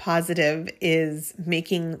unexpected positive is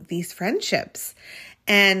making these friendships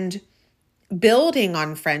and building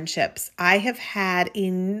on friendships. I have had a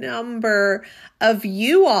number of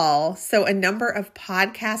you all, so a number of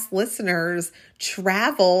podcast listeners,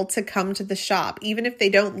 travel to come to the shop. Even if they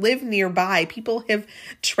don't live nearby, people have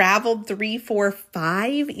traveled 3, 4,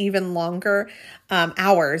 5, even longer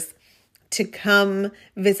hours to come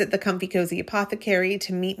visit the Comfy Cozy Apothecary,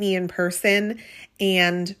 to meet me in person.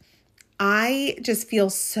 And I just feel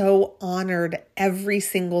so honored every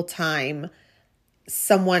single time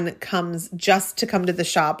someone comes just to come to the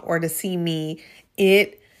shop or to see me.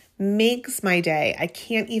 It makes my day. I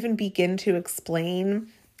can't even begin to explain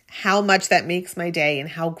how much that makes my day and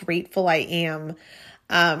how grateful I am.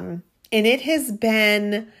 And it has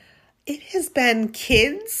been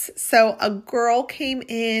kids. So a girl came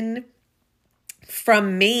in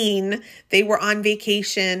from Maine. They were on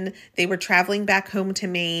vacation. They were traveling back home to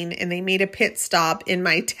Maine, and they made a pit stop in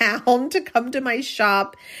my town to come to my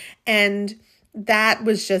shop. And that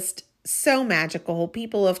was just so magical.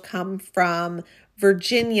 People have come from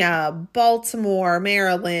Virginia, Baltimore,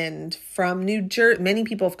 Maryland, from New Jersey. Many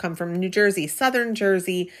people have come from New Jersey, Southern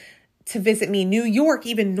Jersey to visit me, New York,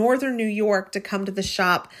 even Northern New York to come to the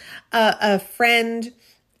shop. A friend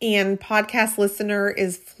and podcast listener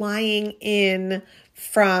is flying in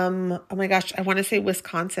from, oh my gosh, I want to say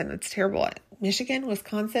Wisconsin. It's terrible. Michigan,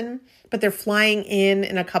 Wisconsin, but they're flying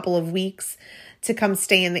in a couple of weeks to come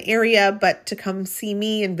stay in the area, but to come see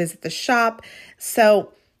me and visit the shop.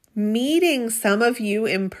 So meeting some of you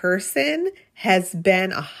in person has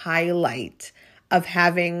been a highlight of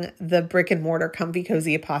having the brick and mortar Comfy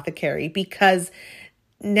Cozy Apothecary, because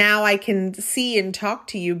now I can see and talk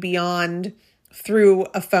to you beyond through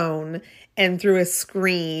a phone and through a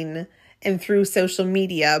screen and through social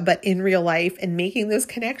media, but in real life, and making those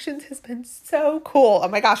connections has been so cool. Oh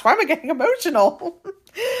my gosh, why am I getting emotional?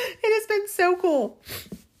 It has been so cool.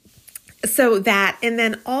 So that, and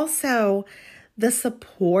then also the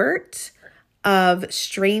support of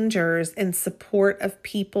strangers and support of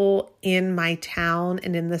people in my town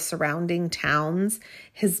and in the surrounding towns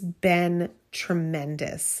has been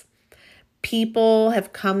tremendous. People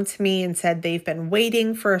have come to me and said they've been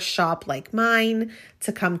waiting for a shop like mine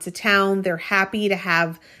to come to town. They're happy to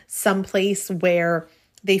have some place where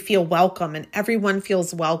they feel welcome, and everyone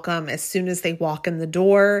feels welcome as soon as they walk in the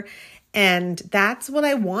door. And that's what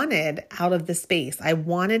I wanted out of the space. I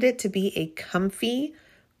wanted it to be a comfy,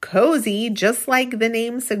 cozy, just like the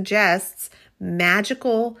name suggests,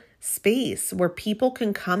 magical space where people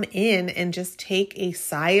can come in and just take a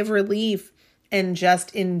sigh of relief and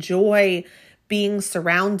just enjoy being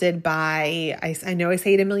surrounded by, I know I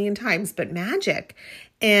say it a million times, but magic.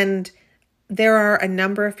 And there are a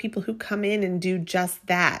number of people who come in and do just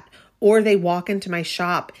that. Or they walk into my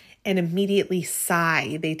shop and immediately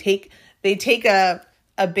sigh. They take a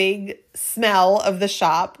big smell of the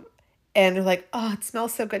shop and they're like, oh, it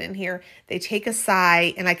smells so good in here. They take a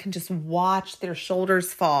sigh and I can just watch their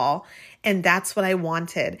shoulders fall. And that's what I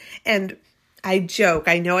wanted. And I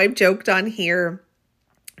know I've joked on here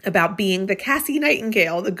about being the Cassie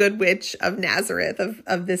Nightingale, the good witch of Nazareth,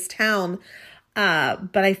 of this town.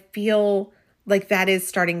 But I feel like that is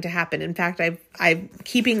starting to happen. In fact, I'm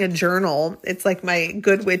keeping a journal. It's like my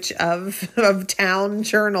good witch of town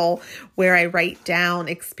journal, where I write down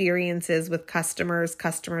experiences with customers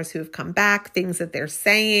who have come back, things that they're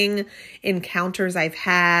saying, encounters I've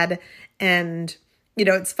had. And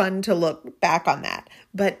it's fun to look back on that.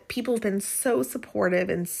 But people have been so supportive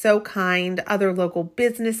and so kind. Other local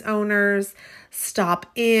business owners stop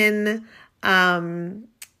in and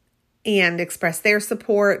express their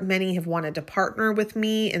support. Many have wanted to partner with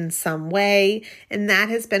me in some way, and that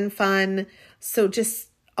has been fun. So just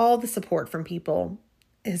all the support from people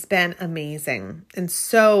has been amazing and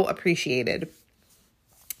so appreciated.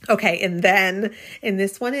 Okay, and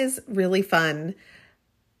this one is really fun,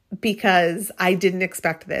 because I didn't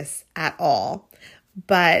expect this at all.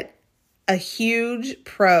 But a huge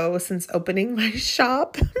pro since opening my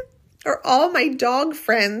shop are all my dog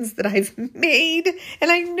friends that I've made.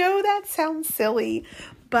 And I know that sounds silly,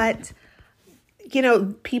 but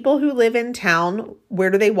people who live in town, where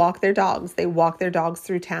do they walk their dogs? They walk their dogs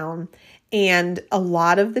through town. And a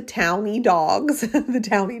lot of the towny dogs,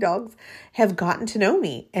 have gotten to know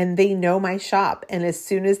me, and they know my shop. And as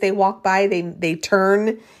soon as they walk by, they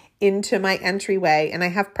turn into my entryway, and I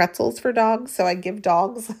have pretzels for dogs. So I give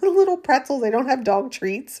dogs little pretzels. I don't have dog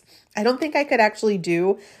treats. I don't think I could actually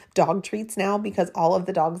do dog treats now, because all of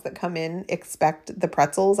the dogs that come in expect the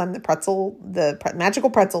pretzels. I'm the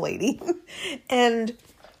magical pretzel lady. And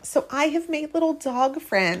so I have made little dog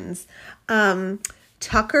friends.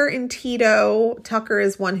 Tucker and Tito. Tucker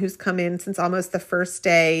is one who's come in since almost the first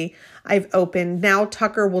day I've opened. Now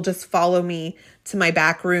Tucker will just follow me to my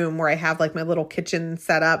back room where I have like my little kitchen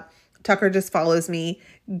set up. Tucker just follows me,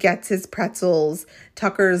 gets his pretzels.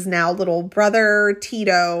 Tucker's now little brother,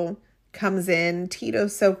 Tito, comes in.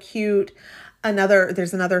 Tito's so cute.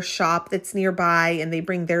 There's another shop that's nearby, and they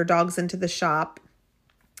bring their dogs into the shop.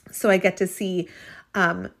 So I get to see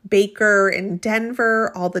Baker in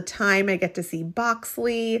Denver all the time. I get to see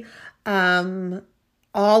Boxley.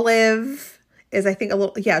 Olive is, I think, a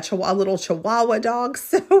little Chihuahua dog.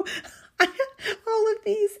 So all of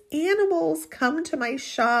these animals come to my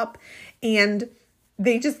shop, and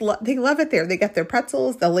they love it there. They get their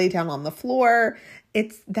pretzels. They'll lay down on the floor.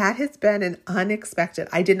 That has been an unexpected.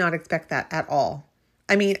 I did not expect that at all.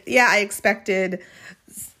 I mean, yeah, I expected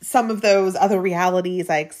some of those other realities.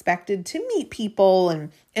 I expected to meet people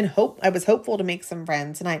and I was hopeful to make some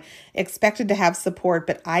friends, and I expected to have support,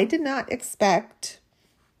 but I did not expect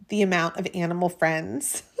the amount of animal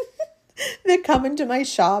friends that come into my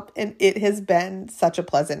shop, and it has been such a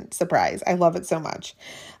pleasant surprise. I love it so much.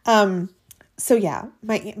 So yeah,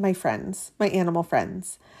 my friends, my animal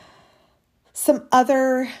friends.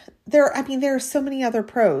 There are so many other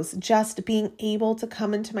pros. Just being able to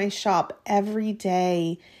come into my shop every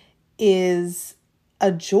day is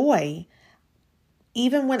a joy.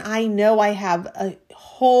 even when I know I have a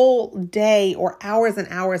whole day or hours and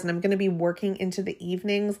hours and I'm going to be working into the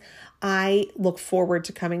evenings, I look forward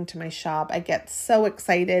to coming to my shop. I get so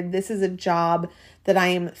excited. This is a job that I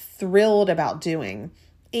am thrilled about doing.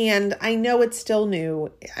 And I know it's still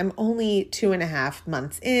new. I'm only 2.5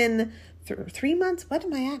 months in, 3 months. What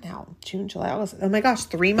am I at now? June, July, August. Oh my gosh,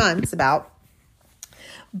 3 months about.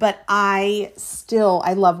 But I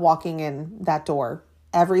love walking in that door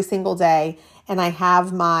every single day. And I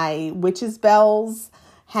have my witch's bells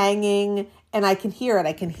hanging and I can hear it.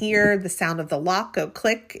 I can hear the sound of the lock go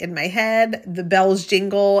click in my head, the bells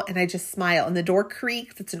jingle, and I just smile. And the door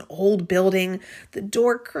creaks. It's an old building. The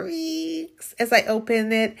door creaks as I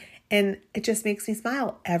open it. And it just makes me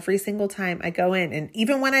smile every single time I go in. And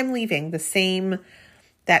even when I'm leaving,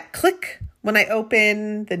 that click when I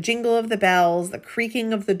open, the jingle of the bells, the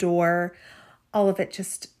creaking of the door, all of it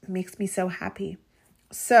just makes me so happy.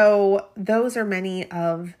 So those are many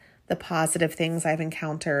of the positive things I've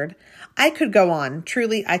encountered. I could go on,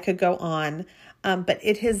 truly I could go on, but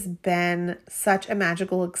it has been such a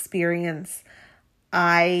magical experience.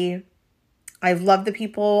 I've loved the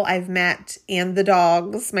people I've met and the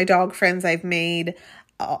dogs, my dog friends I've made,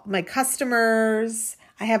 my customers.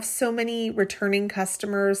 I have so many returning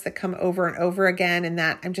customers that come over and over again, and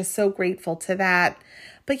that I'm just so grateful to that.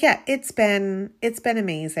 But yeah, it's been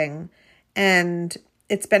amazing. And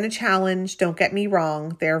it's been a challenge. Don't get me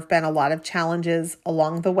wrong. There have been a lot of challenges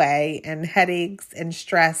along the way and headaches and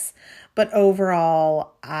stress. But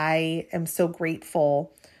overall, I am so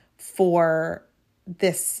grateful for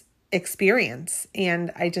this experience.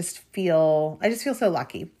 And I just feel so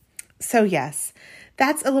lucky. So yes,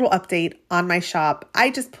 that's a little update on my shop. I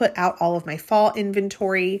just put out all of my fall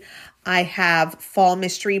inventory. I have fall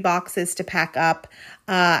mystery boxes to pack up.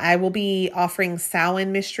 I will be offering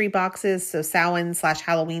Samhain mystery boxes, so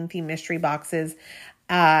Samhain/Halloween themed mystery boxes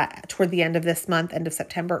toward the end of this month, end of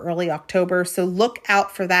September, early October. So look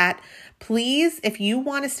out for that. Please, if you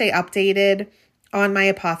want to stay updated on my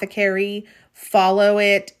apothecary, follow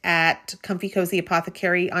it at Comfy Cozy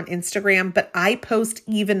Apothecary on Instagram, but I post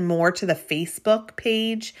even more to the Facebook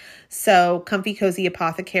page. So Comfy Cozy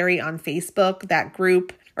Apothecary on Facebook, that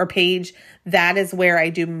group or page, that is where I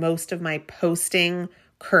do most of my posting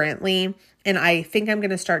currently. And I think I'm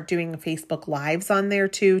going to start doing Facebook Lives on there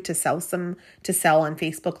too to sell on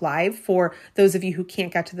Facebook Live for those of you who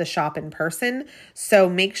can't get to the shop in person. So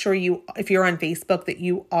make sure if you're on Facebook, that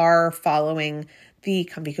you are following the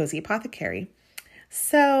Comfy Cozy Apothecary.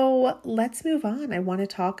 So let's move on. I want to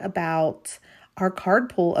talk about our card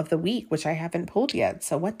pull of the week, which I haven't pulled yet.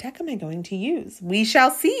 So what deck am I going to use? We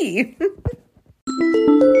shall see.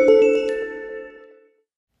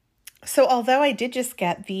 So although I did just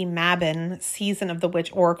get the Mabon Season of the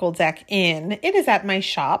Witch Oracle deck in, it is at my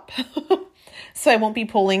shop. So I won't be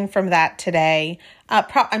pulling from that today.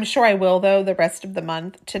 I'm sure I will, though, the rest of the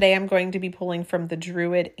month. Today I'm going to be pulling from the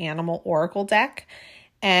Druid Animal Oracle deck.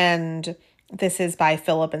 And this is by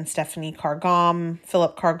Philip and Stephanie Cargam.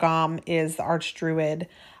 Philip Cargam is the Archdruid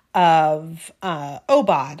of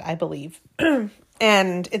Obod, I believe.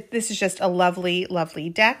 And this is just a lovely, lovely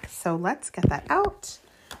deck. So let's get that out.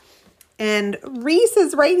 And Reese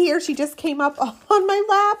is right here. She just came up on my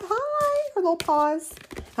lap. Hi, her little paws.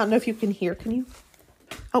 I don't know if you can hear. Can you?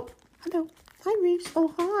 Oh, hello. Hi, Reese.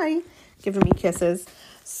 Oh, hi. Giving me kisses.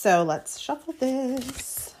 So let's shuffle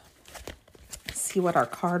this. See what our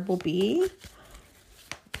card will be.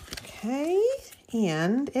 Okay.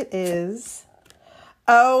 And it is,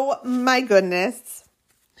 oh my goodness.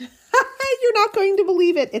 You're not going to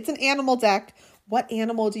believe it. It's an animal deck. What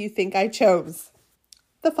animal do you think I chose?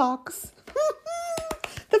 The fox.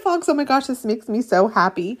 The fox. Oh my gosh, this makes me so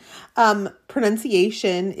happy.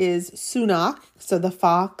 Pronunciation is sunak. So the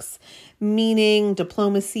fox, meaning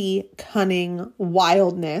diplomacy, cunning,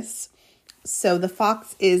 wildness. So the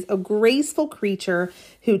fox is a graceful creature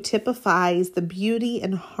who typifies the beauty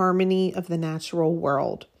and harmony of the natural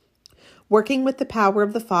world. Working with the power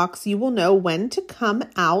of the fox, you will know when to come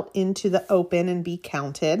out into the open and be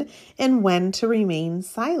counted, and when to remain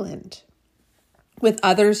silent. With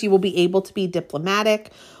others, you will be able to be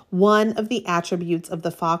diplomatic. One of the attributes of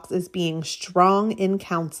the fox is being strong in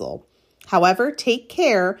counsel. However, take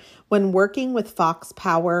care when working with fox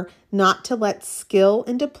power not to let skill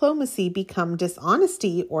and diplomacy become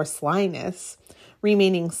dishonesty or slyness.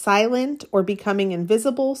 Remaining silent or becoming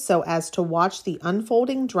invisible so as to watch the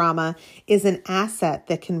unfolding drama is an asset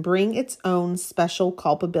that can bring its own special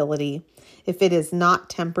culpability if it is not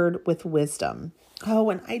tempered with wisdom.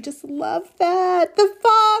 Oh, and I just love that. The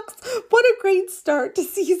fox. What a great start to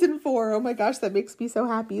season 4. Oh my gosh, that makes me so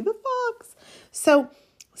happy. The fox. So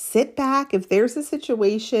sit back. If there's a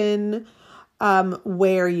situation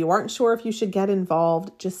where you aren't sure if you should get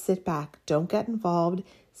involved, just sit back. Don't get involved.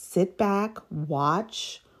 Sit back,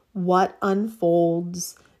 watch what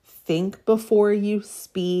unfolds, think before you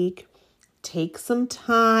speak, take some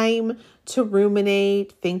time to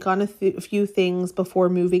ruminate, think on a few things before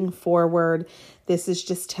moving forward. This is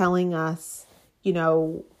just telling us,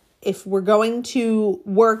 if we're going to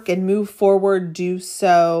work and move forward, do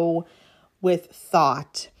so with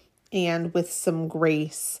thought and with some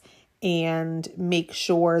grace, and make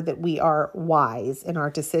sure that we are wise in our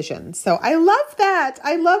decisions. So I love that.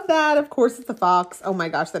 I love that. Of course, it's a fox. Oh my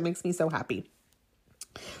gosh, that makes me so happy.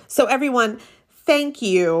 So everyone, thank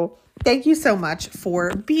you. Thank you so much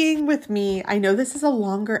for being with me. I know this is a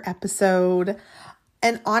longer episode,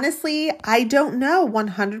 and honestly, I don't know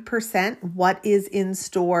 100% what is in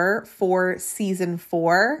store for season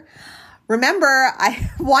 4. Remember,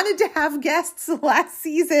 I wanted to have guests last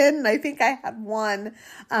season. I think I had one.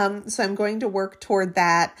 So I'm going to work toward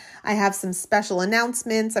that. I have some special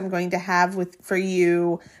announcements I'm going to have for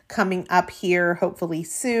you coming up here, hopefully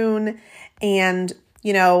soon. And,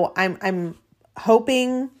 I'm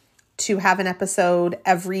hoping to have an episode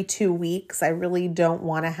every 2 weeks. I really don't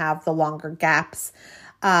want to have the longer gaps.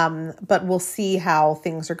 But we'll see how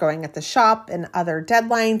things are going at the shop and other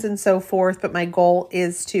deadlines and so forth. But my goal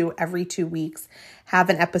is to every 2 weeks have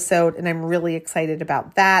an episode, and I'm really excited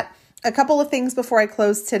about that. A couple of things before I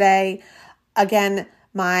close today. Again,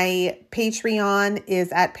 my Patreon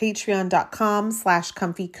is at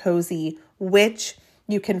patreon.com/comfycozywitch.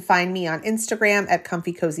 You can find me on Instagram at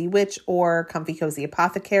Comfy Cozy Witch or Comfy Cozy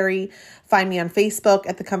Apothecary. Find me on Facebook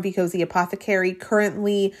at the Comfy Cozy Apothecary.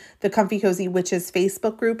 Currently, the Comfy Cozy Witches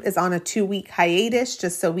Facebook group is on a 2-week hiatus,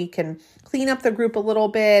 just so we can clean up the group a little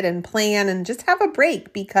bit and plan and just have a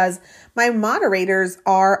break, because my moderators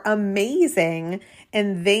are amazing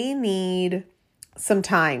and they need some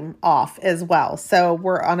time off as well. So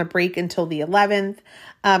we're on a break until the 11th.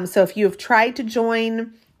 So if you have tried to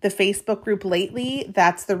join the Facebook group lately,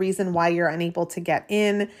 that's the reason why you're unable to get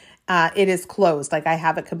in. It is closed. I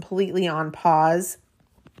have it completely on pause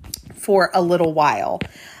for a little while.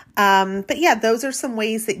 But yeah, those are some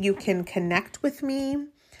ways that you can connect with me.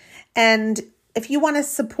 And if you want to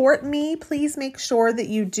support me, please make sure that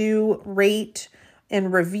you do rate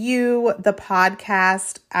and review the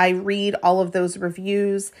podcast. I read all of those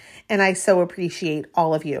reviews, and I so appreciate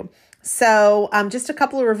all of you. So just a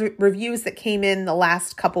couple of reviews that came in the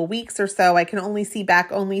last couple weeks or so. I can only see back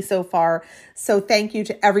so far. So thank you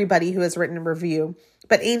to everybody who has written a review.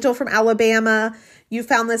 But Angel from Alabama, you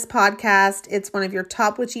found this podcast. It's one of your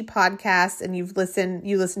top witchy podcasts, and you listen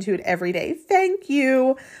to it every day. Thank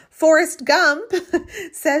you. Forrest Gump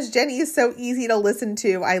says, Jenny is so easy to listen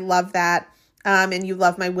to. I love that. And you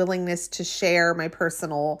love my willingness to share my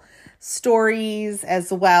personal stories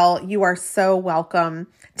as well. You are so welcome.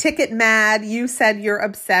 Ticket Mad, you said you're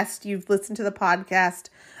obsessed. You've listened to the podcast,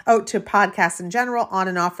 to podcasts in general, on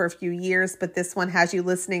and off for a few years, but this one has you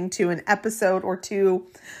listening to an episode or two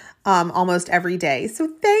almost every day. So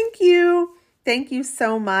thank you. Thank you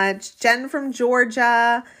so much. Jen from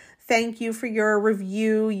Georgia, thank you for your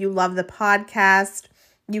review. You love the podcast.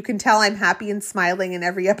 You can tell I'm happy and smiling in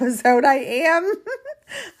every episode. I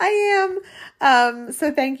am.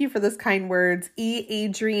 So thank you for those kind words.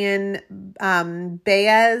 Adrian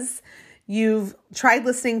Baez, you've tried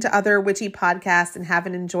listening to other witchy podcasts and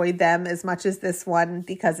haven't enjoyed them as much as this one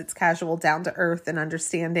because it's casual, down to earth, and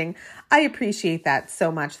understanding. I appreciate that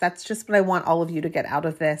so much. That's just what I want all of you to get out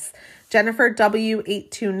of this. Jennifer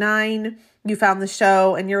W829, you found the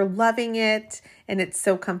show and you're loving it, and it's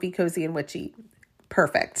so comfy, cozy, and witchy.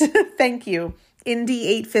 Perfect. Thank you. Indy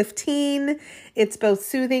 815, it's both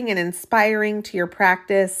soothing and inspiring to your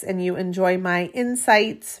practice, and you enjoy my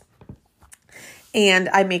insights, and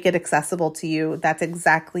I make it accessible to you. That's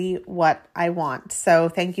exactly what I want. So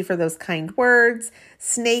thank you for those kind words.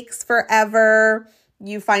 Snakes Forever,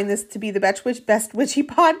 you find this to be the best witchy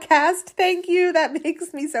podcast. Thank you. That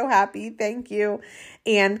makes me so happy. Thank you.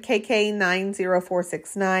 And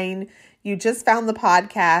KK90469, you just found the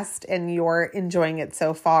podcast and you're enjoying it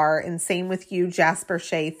so far. And same with you, Jasper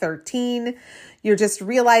Shea 13. You're just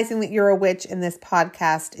realizing that you're a witch, and this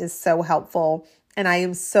podcast is so helpful. And I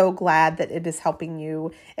am so glad that it is helping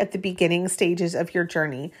you at the beginning stages of your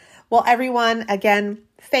journey. Well, everyone, again,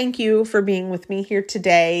 thank you for being with me here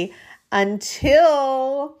today.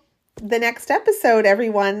 Until the next episode,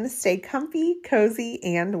 everyone, stay comfy, cozy,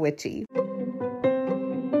 and witchy.